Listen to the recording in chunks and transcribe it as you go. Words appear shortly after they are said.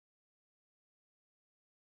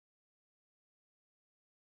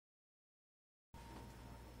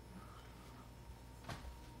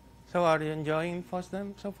So are you enjoying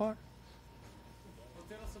FOSDEM so far? Well,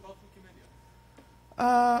 tell us about Wikimedia.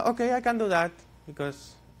 Okay, I can do that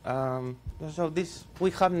because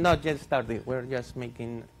we have not yet started. We're just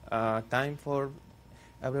making time for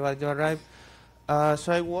everybody to arrive.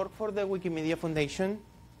 So I work for the Wikimedia Foundation.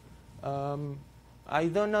 I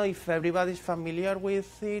don't know if everybody's familiar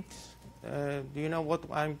with it. Do you know what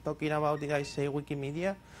I'm talking about if I say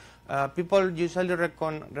Wikimedia? People usually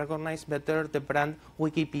recognize better the brand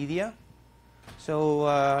Wikipedia.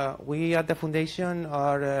 So we at the foundation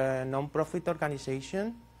are a non-profit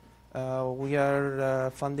organization. We are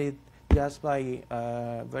funded just by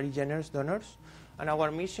very generous donors. And our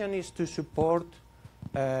mission is to support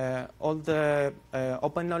all the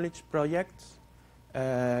open knowledge projects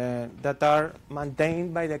that are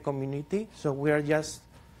maintained by the community. So we are just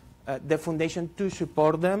the foundation to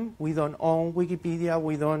support them. We don't own Wikipedia.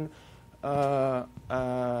 We don't have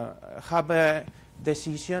a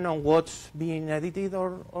decision on what's being edited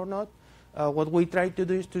or not. What we try to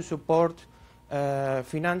do is to support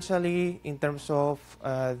financially in terms of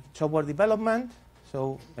software development,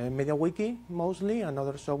 so MediaWiki mostly, and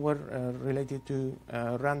other software related to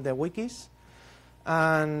run the wikis.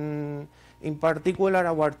 And in particular,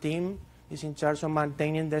 our team is in charge of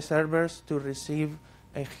maintaining the servers to receive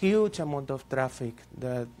a huge amount of traffic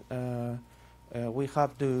that we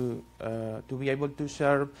have to be able to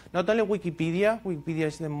serve not only Wikipedia. Wikipedia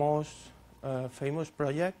is the most famous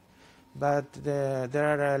project, but there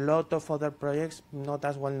are a lot of other projects not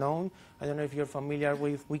as well known. I don't know if you're familiar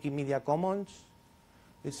with Wikimedia Commons.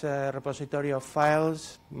 It's a repository of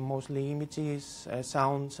files, mostly images,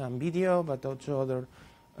 sounds, and video, but also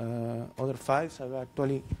other files. I've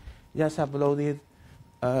actually just uploaded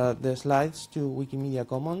the slides to Wikimedia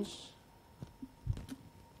Commons.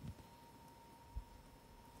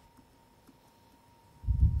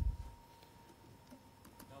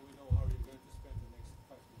 Now we know how you're going to spend the next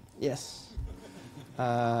 5 minutes. Yes.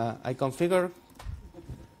 I configure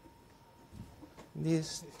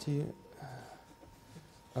this to...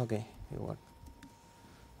 Okay, it worked.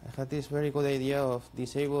 I had this very good idea of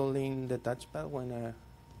disabling the touchpad when a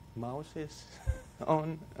mouse is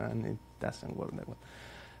on, and it doesn't work that well.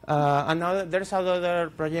 And now there's another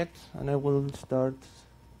project, and I will start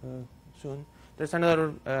soon. There's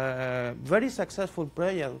another very successful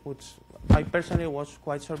project, which I personally was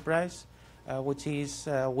quite surprised, which is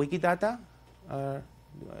Wikidata. Are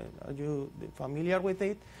you familiar with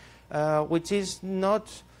it? Which is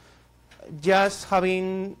not just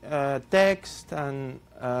having text and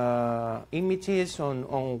images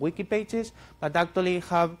on wiki pages, but actually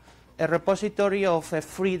have a repository of a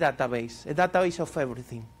free database, a database of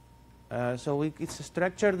everything. So it's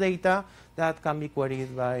structured data that can be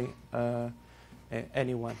queried by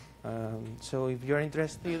anyone. So if you're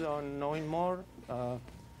interested in knowing more,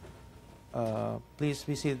 please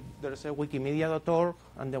visit, there's a wikimedia.org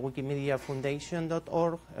and the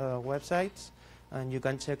wikimediafoundation.org websites, and you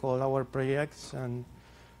can check all our projects. And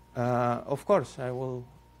of course, I will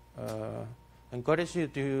encourage you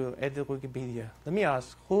to edit Wikipedia. Let me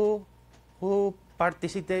ask, who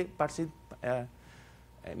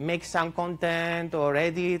makes some content or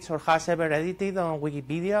edits or has ever edited on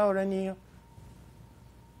Wikipedia or any?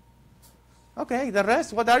 Okay, the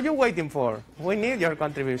rest, what are you waiting for? We need your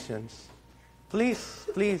contributions. Please,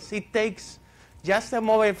 please, it takes just a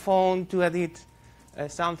mobile phone to edit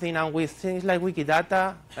something, and with things like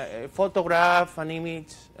Wikidata, a photograph, an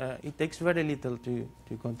image, it takes very little to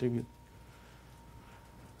contribute.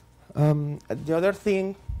 The other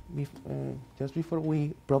thing, just before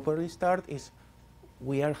we properly start, is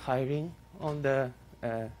we are hiring on the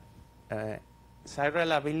site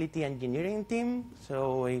reliability engineering team.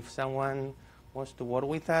 So if someone wants to work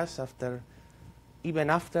with us even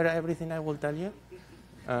after everything I will tell you,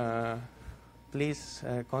 please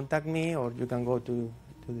contact me, or you can go to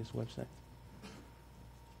this website.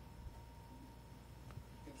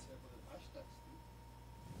 You can say about the hashtags too.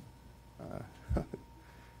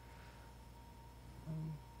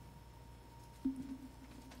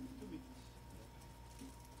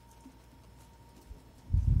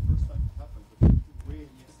 First time it happened, but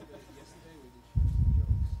yesterday we did share some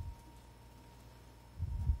jokes.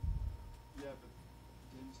 Yeah, but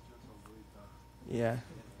James' jokes are very bad. Yeah,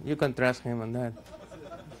 you can trust him on that.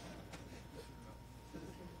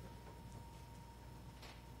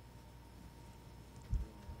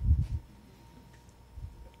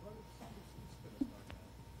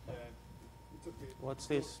 It's okay. What's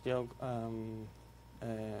this joke?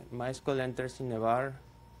 MySQL enters in a bar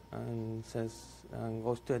and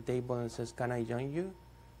goes to a table and says, "Can I join you?"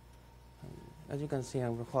 As you can see,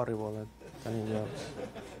 I'm horrible at telling jokes.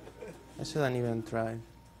 I shouldn't even try.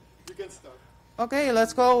 can start. Okay,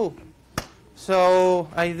 let's go. So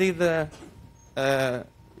I did the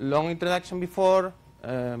long introduction before.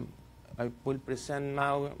 I will present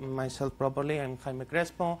now myself properly. I'm Jaime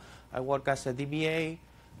Crespo. I work as a DBA,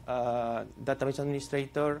 database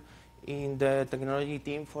administrator in the technology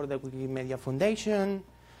team for the Wikimedia Foundation.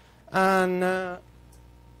 And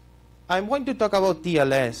I'm going to talk about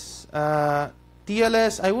TLS.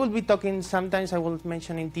 TLS, I will be talking, sometimes I will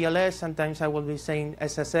mention in TLS, sometimes I will be saying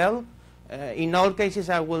SSL. In all cases,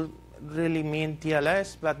 I will really mean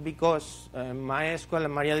TLS, but because MySQL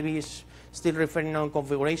and MariaDB is still referring on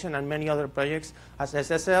configuration and many other projects as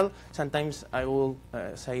SSL, sometimes I will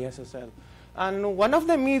say SSL. And one of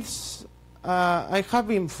the myths I have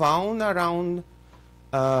been found around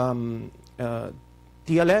TLS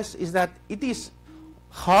is that it is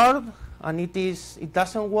hard and it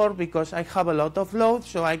doesn't work because I have a lot of load,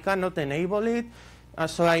 so I cannot enable it.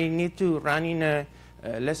 So I need to run in a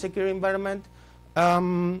less secure environment.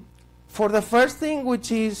 For the first thing,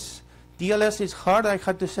 which is TLS is hard, I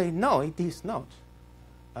had to say no, it is not.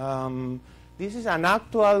 This is an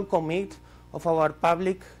actual commit of our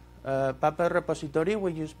public Puppet repository.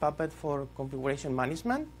 We use Puppet for configuration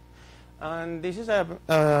management, and this is a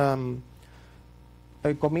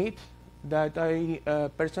commit that I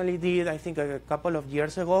personally did, I think, a couple of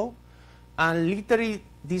years ago. And literally,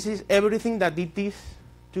 this is everything that it is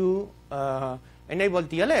to enable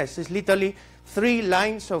TLS. It's literally 3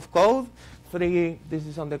 lines of code. This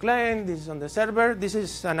is on the client, this is on the server. This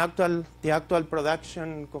is the actual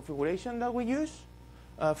production configuration that we use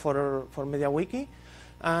for MediaWiki.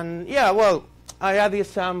 And yeah, well, I added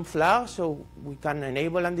some flags so we can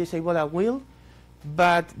enable and disable at will.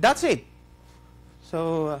 But that's it.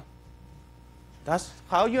 So that's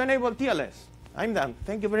how you enable TLS. I'm done.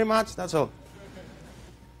 Thank you very much. That's all.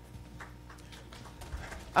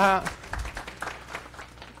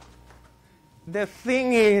 The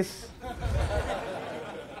thing is,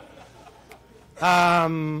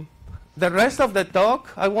 the rest of the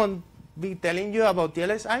talk, I won't be telling you about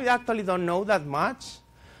TLS. I actually don't know that much.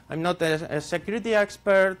 I'm not a security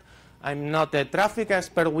expert. I'm not a traffic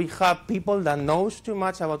expert. We have people that knows too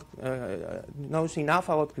much about, knows enough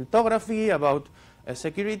about cryptography, about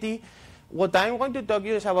security. What I'm going to talk to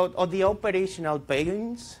you is about the operational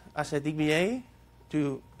pains as a DBA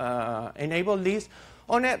to enable this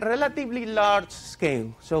on a relatively large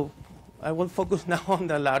scale. So I will focus now on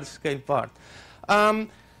the large scale part. I'm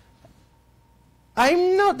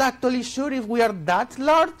not actually sure if we are that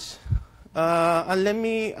large. And let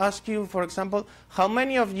me ask you, for example, how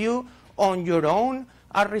many of you on your own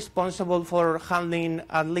are responsible for handling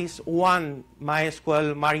at least one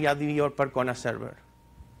MySQL, MariaDB, or Percona server?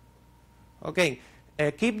 Okay,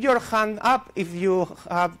 keep your hand up if you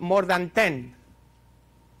have more than 10.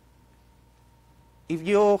 If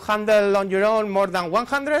you handle on your own more than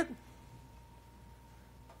 100?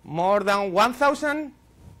 More than 1,000?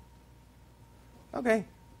 Okay,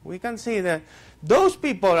 we can see that those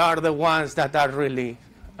people are the ones that are really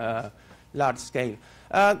large scale.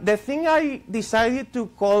 The thing I decided to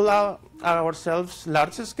call ourselves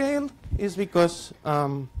large scale is because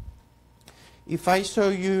if I show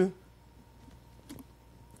you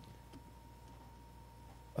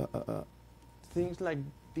things like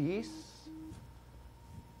this,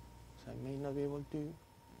 so I may not be able to.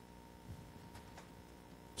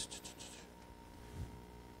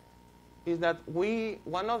 Is that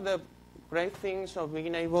one of the great things of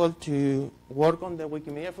being able to work on the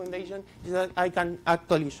Wikimedia Foundation is that I can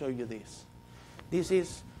actually show you this. This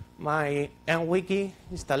is my NWiki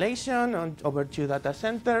installation on over 2 data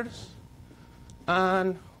centers,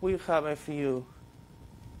 and we have a few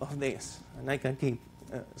of these, and I can keep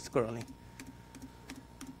scrolling.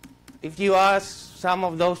 If you ask some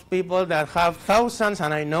of those people that have thousands,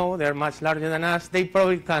 and I know they're much larger than us, they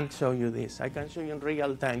probably can't show you this. I can show you in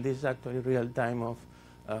real time. This is actually real time of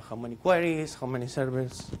how many queries, how many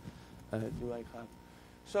servers do I have.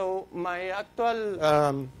 So my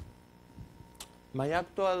actual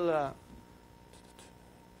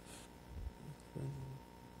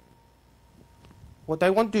what I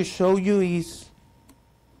want to show you is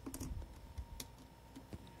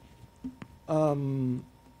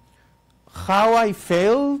how I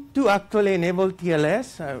failed to actually enable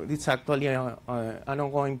TLS. It's actually an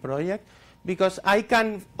ongoing project, because I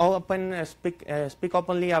can speak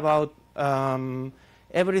openly about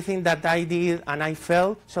everything that I did and I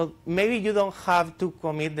failed. So maybe you don't have to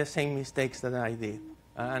commit the same mistakes that I did.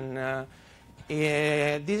 And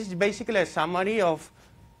this is basically a summary of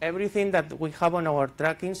everything that we have on our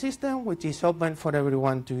tracking system, which is open for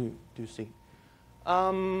everyone to see.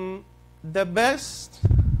 The best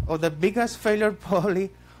or the biggest failure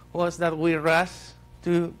probably was that we rushed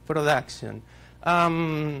to production.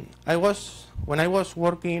 When I was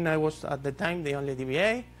working, I was at the time the only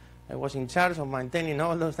DBA. I was in charge of maintaining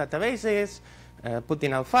all those databases,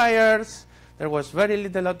 putting out fires. There was very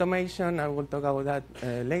little automation. I will talk about that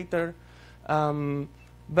later.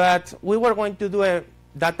 But we were going to do a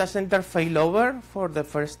data center failover for the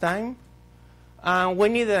first time. We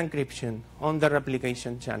needed encryption on the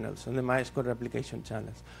replication channels, on the MySQL replication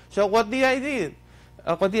channels. So what did I do?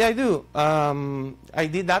 I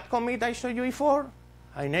did that commit I showed you before.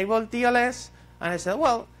 I enabled TLS, and I said,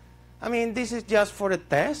 well, I mean, this is just for a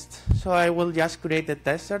test, so I will just create a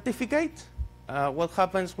test certificate. What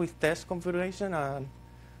happens with test configuration and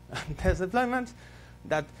test deployments?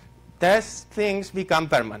 That test things become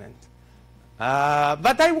permanent.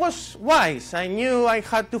 But I was wise. I knew I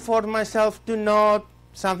had to force myself to not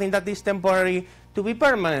something that is temporary to be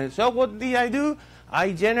permanent. So what did I do?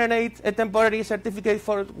 I generate a temporary certificate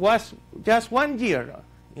for just 1 year.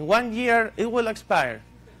 In 1 year, it will expire.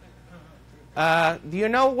 Do you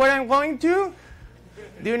know where I'm going to?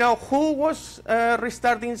 Do you know who was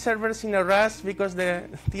restarting servers in a rush because the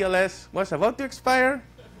TLS was about to expire?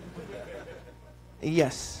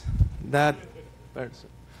 Yes, that person.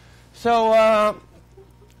 So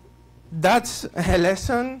that's a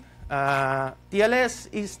lesson. TLS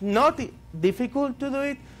is not difficult to do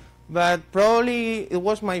it, but probably it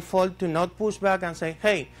was my fault to not push back and say,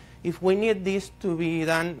 hey, if we need this to be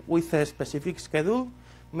done with a specific schedule,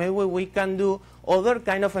 maybe we can do other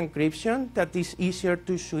kind of encryption that is easier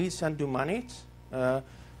to switch and to manage.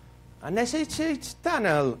 An SSH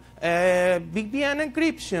tunnel, VPN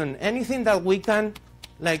encryption, anything that we can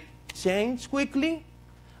like change quickly,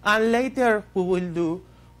 and later we will do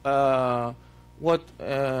what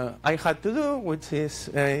I had to do, which is,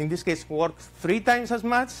 in this case, work 3 times as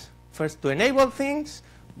much. First to enable things,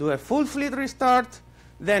 do a full fleet restart,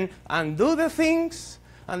 then undo the things,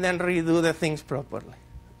 and then redo the things properly.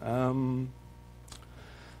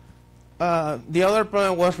 The other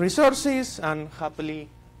problem was resources, and happily,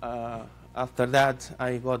 after that,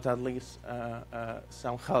 I got at least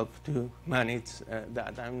some help to manage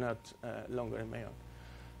that. I'm not longer on my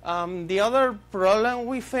own. The other problem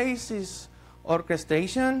we face is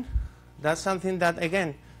orchestration. That's something that,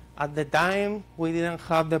 again, at the time, we didn't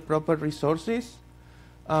have the proper resources.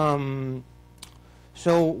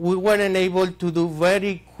 So we weren't able to do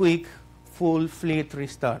very quick full fleet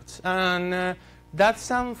restarts. And that's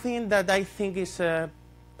something that I think is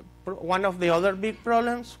one of the other big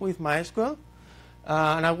problems with MySQL.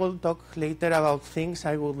 And I will talk later about things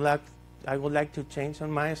I would like to change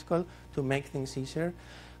on MySQL to make things easier.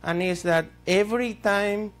 And is that every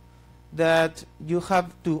time that you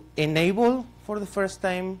have to enable for the first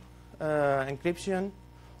time encryption,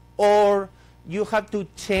 or you have to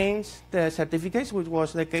change the certificates, which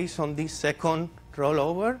was the case on this second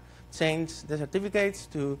rollover, change the certificates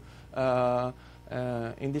to,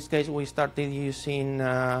 in this case, we started using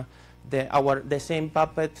the same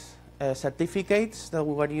Puppet certificates that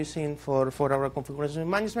we were using for our configuration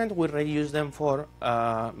management. We reuse them for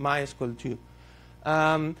MySQL too.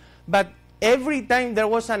 But every time there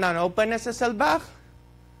was an OpenSSL bug,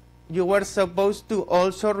 you were supposed to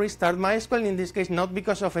also restart MySQL, in this case not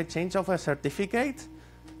because of a change of a certificate,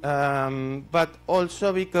 but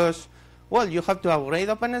also because, well, you have to upgrade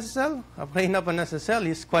OpenSSL. Upgrading OpenSSL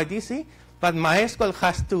is quite easy, but MySQL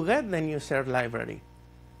has to get the new cert library.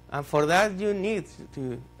 And for that, you need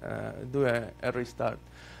to do a restart.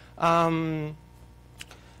 And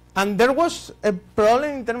there was a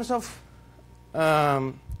problem in terms of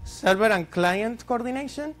server and client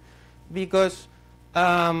coordination, because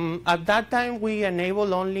at that time we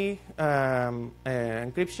enabled only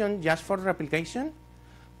encryption just for replication.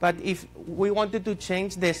 But if we wanted to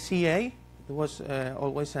change the CA, it was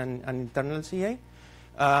always an internal CA,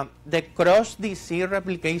 the cross-DC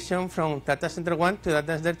replication from data center 1 to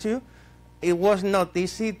data center 2, it was not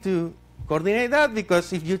easy to coordinate that,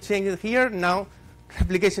 because if you change it here, now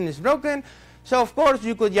replication is broken. So of course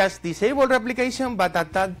you could just disable replication, but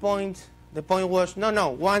at that point the point was, no,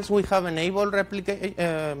 once we have enabled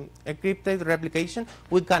encrypted replication,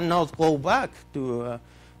 we cannot go back to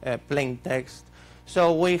plain text.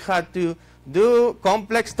 So we had to do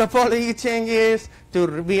complex topology changes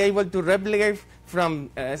to be able to replicate from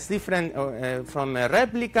from a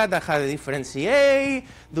replica that had a different CA,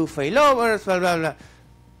 do failovers, blah, blah, blah.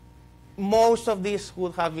 Most of this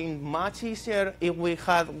would have been much easier if we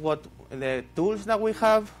had the tools that we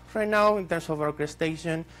have right now in terms of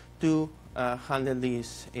orchestration to handle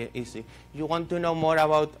this easy. You want to know more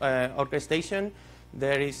about orchestration?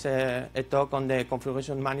 There is a talk on the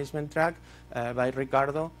configuration management track by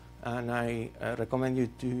Ricardo and I recommend you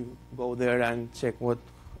to go there and check what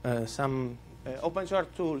some open source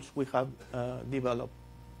tools we have developed.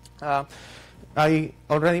 I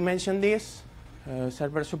already mentioned this,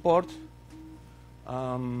 server support.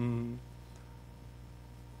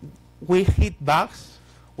 We hit bugs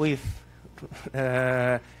with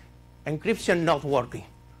encryption not working,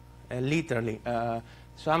 literally.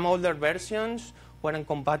 Some older versions weren't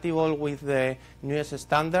compatible with the newest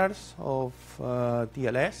standards of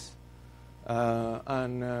TLS.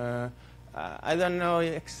 I don't know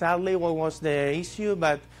exactly what was the issue,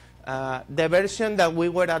 but the version that we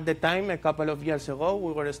were at the time, a couple of years ago,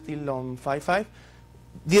 we were still on 5.5,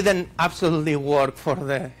 didn't absolutely work for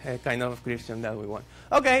the kind of encryption that we want.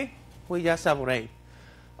 Okay, we just upgrade.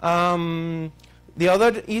 The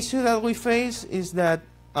other issue that we face is that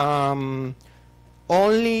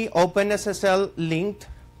only OpenSSL linked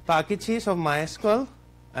packages of MySQL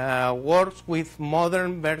works with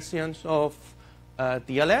modern versions of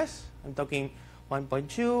TLS. I'm talking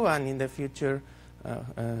 1.2 and in the future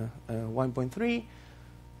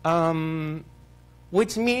 1.3,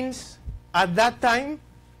 which means at that time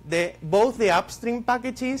both the upstream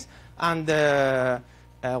packages and the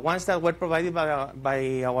ones that were provided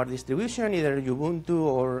by our distribution, either Ubuntu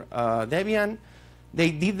or Debian,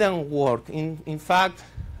 they didn't work. In fact,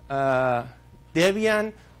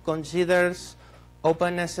 Debian considers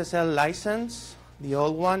OpenSSL license, the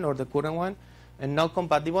old one or the current one, and not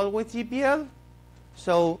compatible with GPL.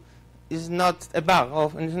 So it's not a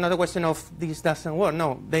bug, and it's not a question of this doesn't work.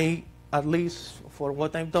 No, they, at least for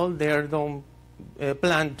what I'm told, they don't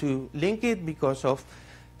plan to link it because of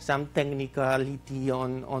some technicality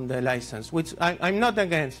on the license, which I'm not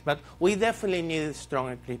against, but we definitely need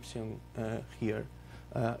strong encryption here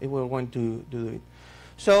if we're going to do it.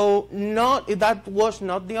 So that was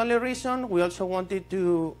not the only reason. We also wanted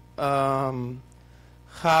to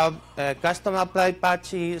have custom applied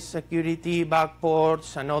patches, security,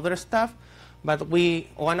 backports, and other stuff. But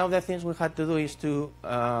one of the things we had to do is to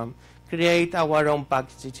create our own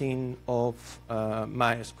packaging of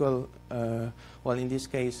MySQL. Well, in this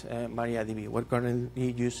case, MariaDB. We're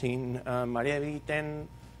currently using MariaDB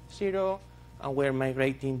 10.0, and we're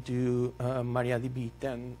migrating to MariaDB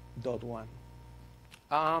 10.1.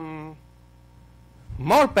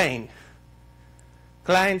 More pain.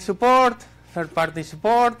 Client support, third-party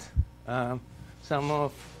support. Some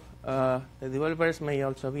of the developers may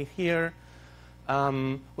also be here.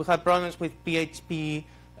 We had problems with PHP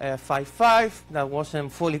 5.5 that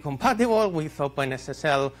wasn't fully compatible with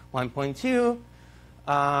OpenSSL 1.2.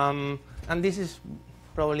 And this is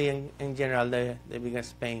probably in general the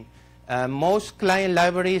biggest pain. Most client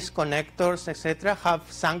libraries, connectors, etc.,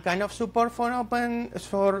 have some kind of support for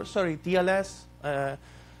TLS,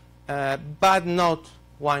 but not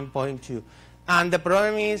 1.2. And the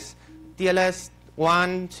problem is TLS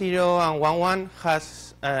 1.0 and 1.1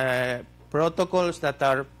 has protocols that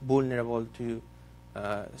are vulnerable to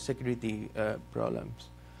security problems,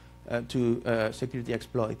 to security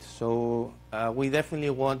exploits. So we definitely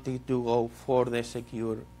wanted to go for the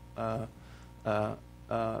secure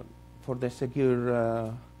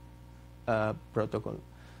protocol,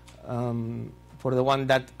 for the one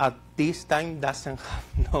that at this time doesn't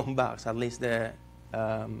have known bugs, at least the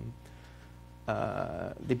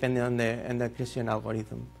depending on the encryption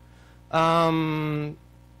algorithm.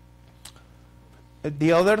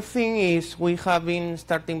 The other thing is we have been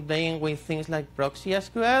starting playing with things like proxy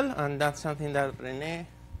SQL, and that's something that René,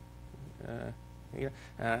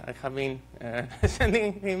 I have been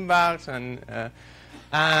sending him bugs, and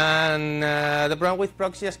the problem with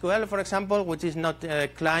proxy SQL, for example, which is not a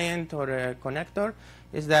client or a connector,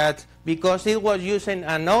 is that because it was using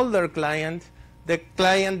an older client, the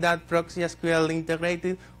client that proxy SQL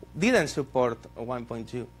integrated didn't support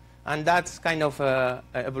 1.2. And that's kind of a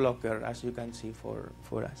blocker, as you can see, for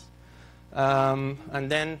us.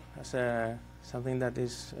 And then, as something that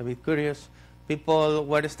is a bit curious, people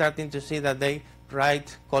were starting to see that they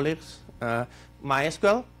write colleagues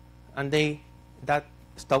MySQL, and that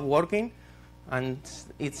stopped working, and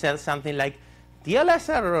it says something like TLS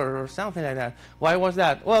error or something like that. Why was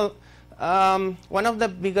that? Well, one of the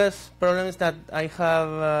biggest problems that I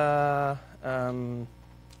have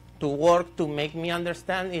to work to make me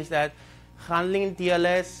understand is that handling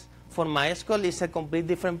TLS for MySQL is a completely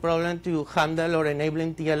different problem to handle or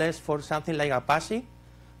enabling TLS for something like Apache.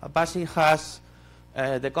 Apache has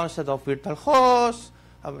the concept of virtual hosts.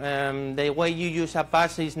 The way you use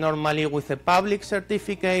Apache is normally with a public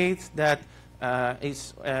certificate that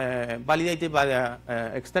is validated by the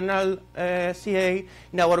external CA.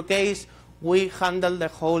 In our case, we handle the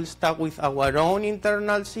whole stack with our own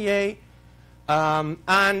internal CA.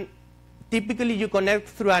 And typically you connect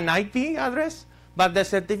through an IP address, but the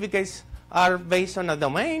certificates are based on a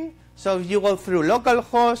domain. So if you go through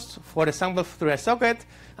localhost, for example, through a socket,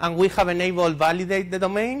 and we have enabled validate the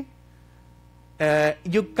domain,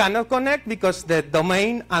 you cannot connect because the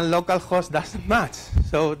domain and localhost doesn't match.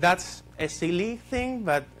 So that's a silly thing,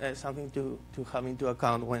 but something to have into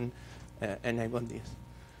account when enabling this.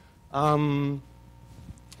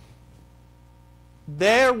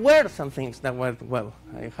 There were some things that went well,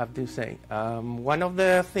 I have to say. One of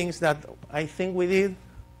the things that I think we did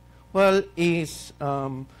well is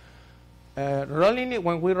rolling it.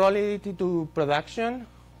 When we rolled it into production,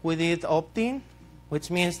 we did opt-in, which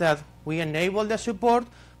means that we enable the support,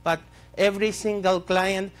 but every single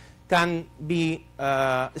client can be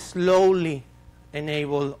slowly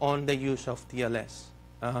enabled on the use of TLS.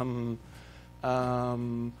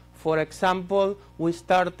 For example, we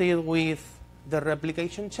started with the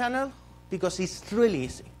replication channel because it's really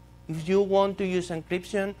easy. If you want to use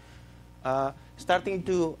encryption, starting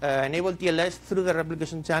to enable TLS through the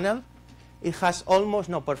replication channel, it has almost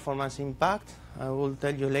no performance impact. I will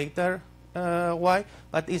tell you later why,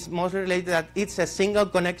 but it's mostly related that it's a single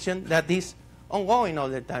connection that is ongoing all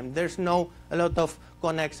the time. There's a lot of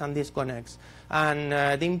connects and disconnects. And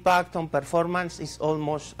the impact on performance is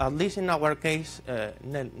almost, at least in our case,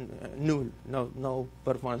 null. No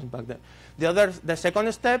performance impact there. The second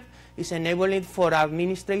step is enabling for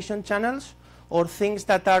administration channels or things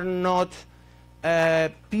that are not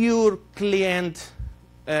pure client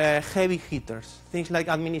heavy hitters. Things like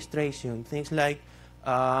administration, things like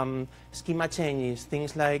schema changes,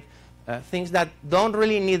 things like things that don't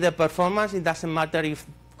really need the performance. It doesn't matter if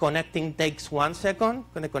connecting takes 1 second,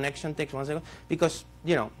 when the connection takes 1 second, because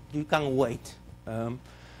you can wait.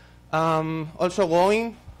 Also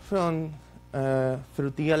going from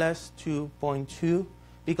through TLS 2.2,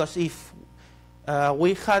 because if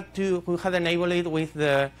we had enabled it with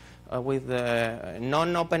the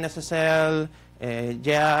non-open SSL,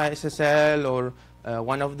 JA SSL, or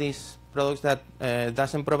one of these products that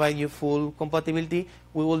doesn't provide you full compatibility,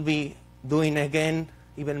 we will be doing again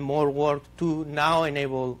even more work to now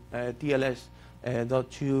enable TLS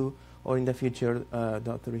 .2 or in the future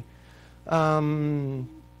 .3.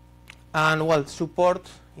 And well, support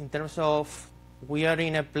in terms of we are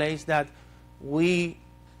in a place that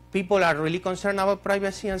people are really concerned about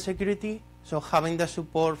privacy and security. So having the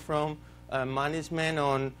support from management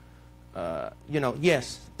on,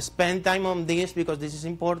 yes, spend time on this because this is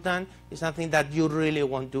important. It's something that you really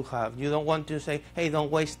want to have. You don't want to say, hey,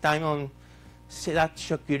 don't waste time on that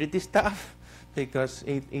security stuff because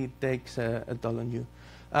it takes a toll on you.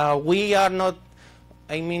 We are not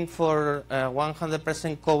aiming for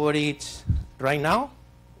 100% coverage right now.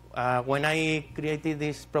 When I created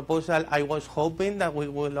this proposal, I was hoping that we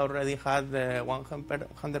will already have the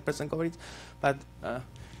 100% coverage, but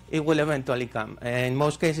it will eventually come. In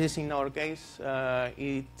most cases, in our case,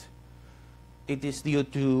 it is due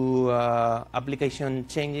to application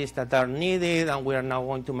changes that are needed, and we are now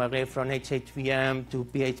going to migrate from HHVM to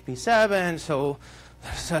PHP 7, so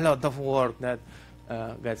there's a lot of work that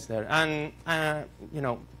gets there. And,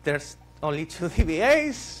 there's only 2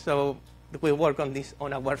 DBAs, so we work on this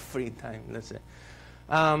on our free time, let's say.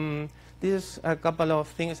 This is a couple of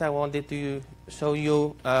things I wanted to show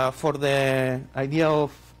you for the idea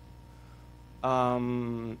of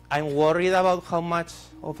I'm worried about how much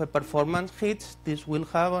of a performance hit this will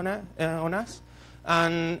have on us.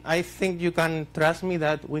 And I think you can trust me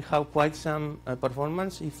that we have quite some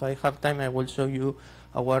performance. If I have time, I will show you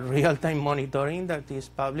our real-time monitoring that is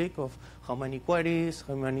public of how many queries,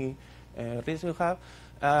 how many reads we have.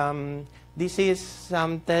 This is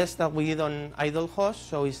some tests that we did on idle host,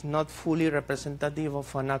 so it's not fully representative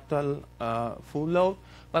of an actual full load.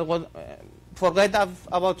 But forget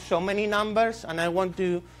about so many numbers, and I want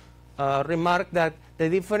to remark that the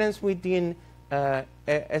difference between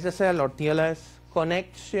SSL or TLS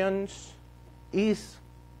connections is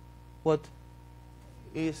what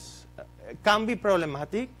is can be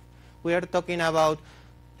problematic. We are talking about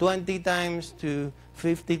 20 times to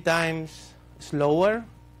 50 times slower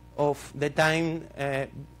of the time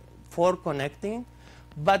for connecting,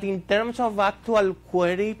 but in terms of actual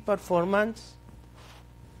query performance,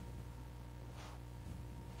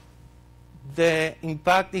 the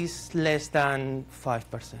impact is less than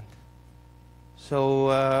 5%.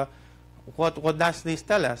 So what does this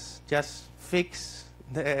tell us? Just fix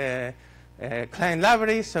the client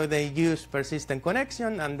library so they use persistent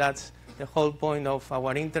connection, and that's the whole point of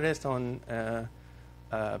our interest on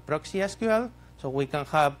proxy SQL. So we can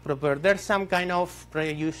have proper, there's some kind of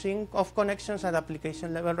reusing of connections at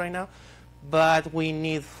application level right now, but we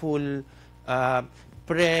need full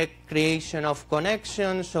pre-creation of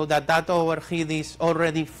connections, so that overhead is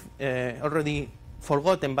already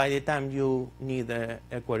forgotten by the time you need a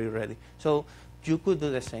query ready. So you could do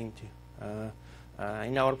the same too.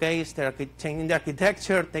 In our case, changing the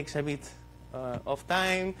architecture takes a bit of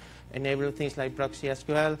time, enable things like proxy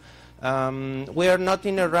SQL. We are not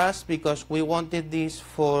in a rush because we wanted this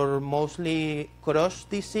for mostly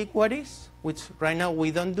cross-DC queries, which right now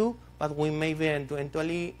we don't do, but we may be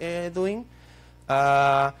eventually doing.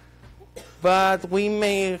 But we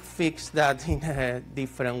may fix that in a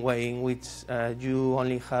different way, in which you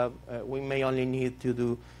only have, we may only need to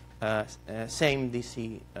do same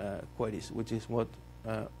DC queries, which is what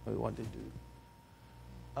we want to do.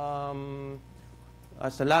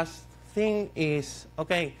 As the last thing is,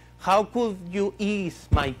 okay, how could you ease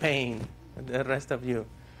my pain, the rest of you?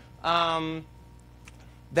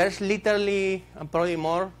 There's literally, and probably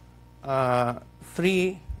more,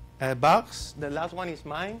 3 bugs. The last one is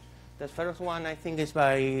mine. The first one, I think, is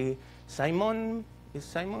by Simon. Is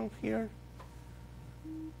Simon here?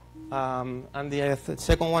 And the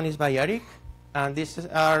second one is by Eric. And these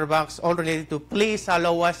are bugs all related to please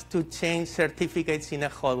allow us to change certificates in a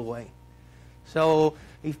hallway. So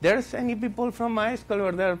if there's any people from MySQL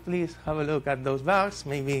over there, please have a look at those bugs,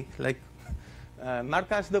 maybe like mark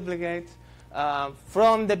as duplicates.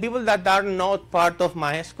 From the people that are not part of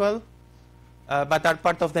MySQL, but are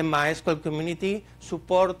part of the MySQL community,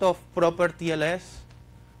 support of proper TLS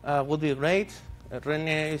would be great.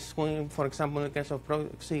 Rene is going, for example, in the case of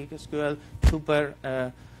proxy SQL, super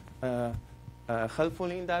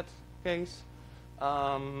helpful in that case.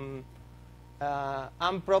 And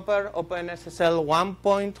proper OpenSSL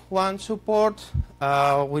 1.1 support,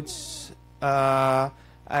 which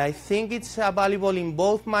I think it's available in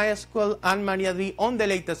both MySQL and MariaDB on the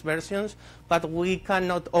latest versions, but we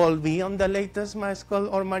cannot all be on the latest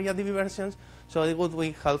MySQL or MariaDB versions, so it would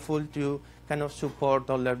be helpful to kind of support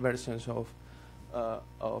older versions of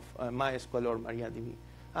MySQL or MariaDB.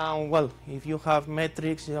 Well, if you have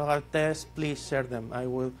metrics, you have tests, please share them. I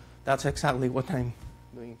will. That's exactly what I'm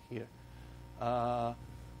doing here. I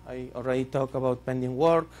already talked about pending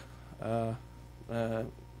work, but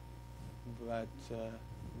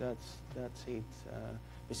that's it.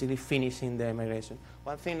 Basically finishing the migration.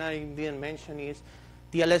 One thing I didn't mention is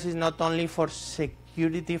TLS is not only for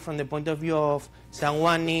security from the point of view of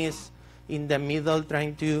someone is in the middle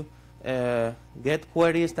trying to get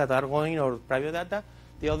queries that are going or private data.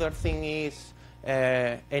 The other thing is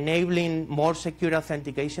enabling more secure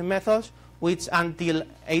authentication methods, which until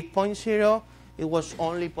 8.0 it was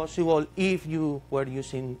only possible if you were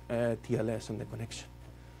using TLS on the connection.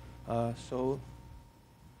 So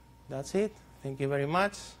that's it. Thank you very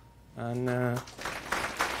much. And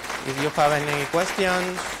if you have any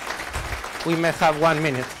questions, we may have 1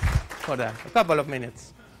 minute for that, a couple of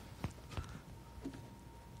minutes.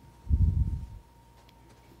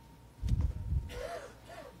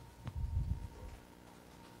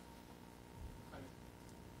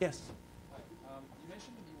 Yes. Hi. You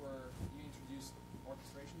mentioned that you introduced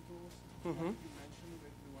orchestration tools. Mm-hmm. Can you mention the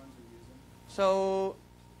ones you're using? So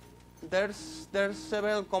there's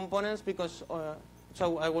several components because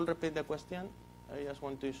so I will repeat the question. I just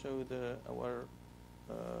want to show our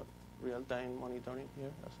real-time monitoring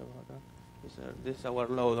here. This is our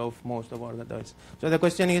load of most of our database. So the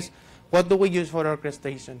question is, what do we use for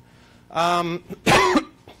orchestration?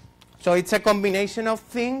 So it's a combination of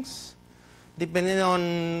things. Depending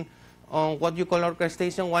on what you call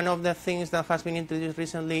orchestration, one of the things that has been introduced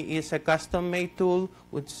recently is a custom-made tool,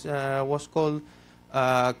 which was called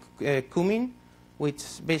Cumin, which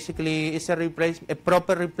basically is a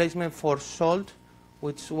proper replacement for Salt,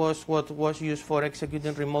 which was what was used for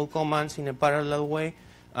executing remote commands in a parallel way.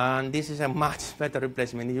 And this is a much better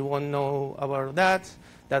replacement. If you want to know about that,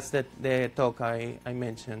 that's the talk I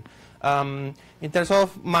mentioned. In terms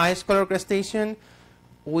of MySQL orchestration,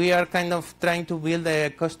 we are kind of trying to build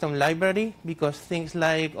a custom library because things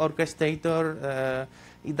like orchestrator,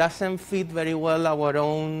 it doesn't fit very well our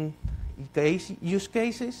own use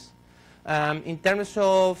cases. In terms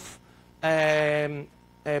of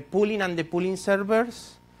pooling and depooling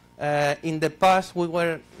servers, in the past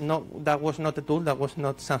that was not a tool, that was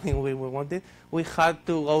not something we wanted. We had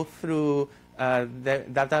to go through the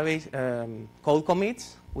database code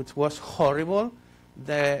commits, which was horrible.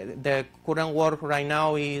 The current work right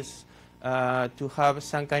now is to have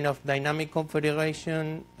some kind of dynamic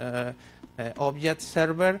configuration object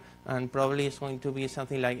server, and probably it's going to be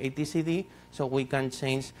something like etcd, so we can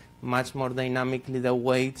change much more dynamically the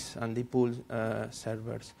weights and the pool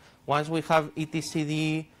servers. Once we have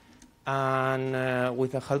etcd and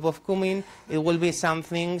with the help of Cumin, it will be some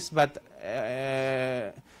things that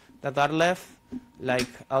are left, like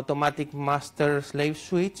automatic master-slave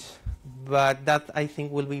switch, but that I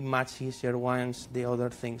think will be much easier once the other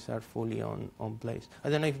things are fully on place. I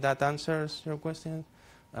don't know if that answers your question.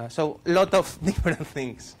 So a lot of different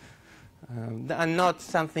things, and not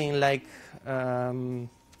something like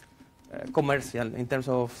commercial in terms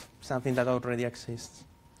of something that already exists.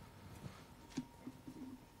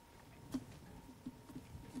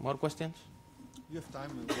 More questions? You have time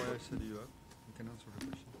while I set you up. You can answer the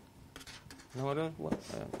question. No other? Well,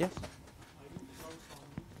 yes?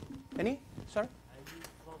 Any? Sorry?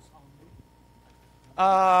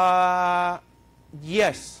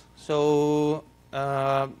 Yes. So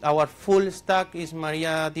our full stack is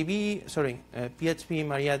MariaDB, PHP,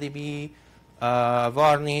 MariaDB,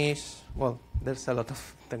 Varnish. Well, there's a lot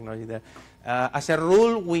of technology there. As a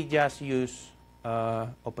rule, we just use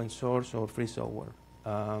open source or free software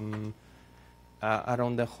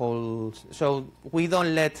around the whole. So we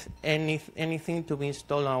don't let anything to be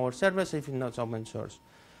installed on our servers if it's not open source.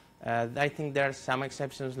 I think there are some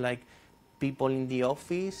exceptions, like people in the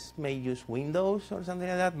office may use Windows or something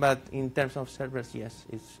like that, but in terms of servers, yes,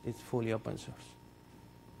 it's fully open source.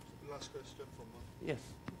 Last question from one. Yes.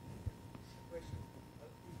 Question.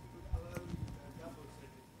 If you would allow double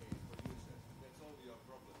certificate for users, that solve your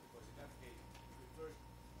problem, because in that case, you first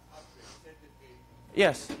upgrade certificate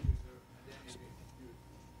Yes. for the user, and then it executes.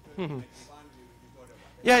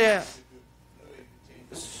 Yeah.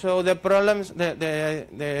 So the problems,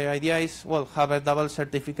 the idea is, well, have a double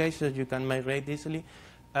certification so you can migrate easily.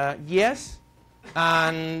 Yes,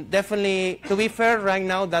 and definitely, to be fair, right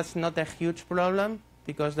now that's not a huge problem,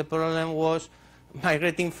 because the problem was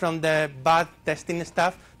migrating from the bad testing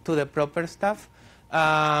stuff to the proper stuff,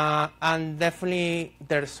 and definitely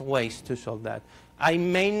there's ways to solve that. I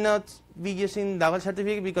may not be using double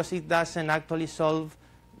certificate because it doesn't actually solve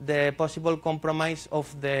the possible compromise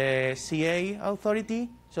of the CA authority,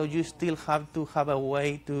 so you still have to have a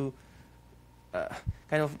way to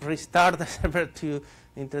kind of restart the server to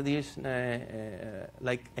introduce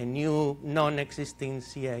like a new non-existing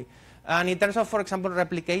CA. And in terms of, for example,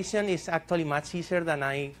 replication, is actually much easier than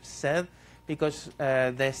I said, because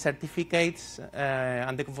the certificates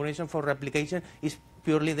and the configuration for replication is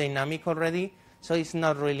purely dynamic already, so it's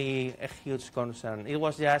not really a huge concern. It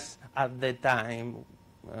was just at the time.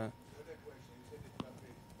 Another question, you said it got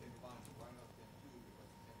paid 10 pounds, why not 10.2?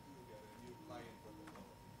 Because 10.2 got a new client protocol,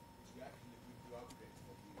 which you actually give you upgrades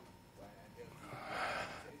for you,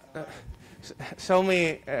 and Show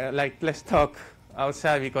me, let's talk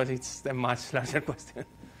outside, because it's a much larger question.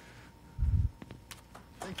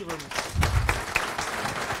 Thank you very much.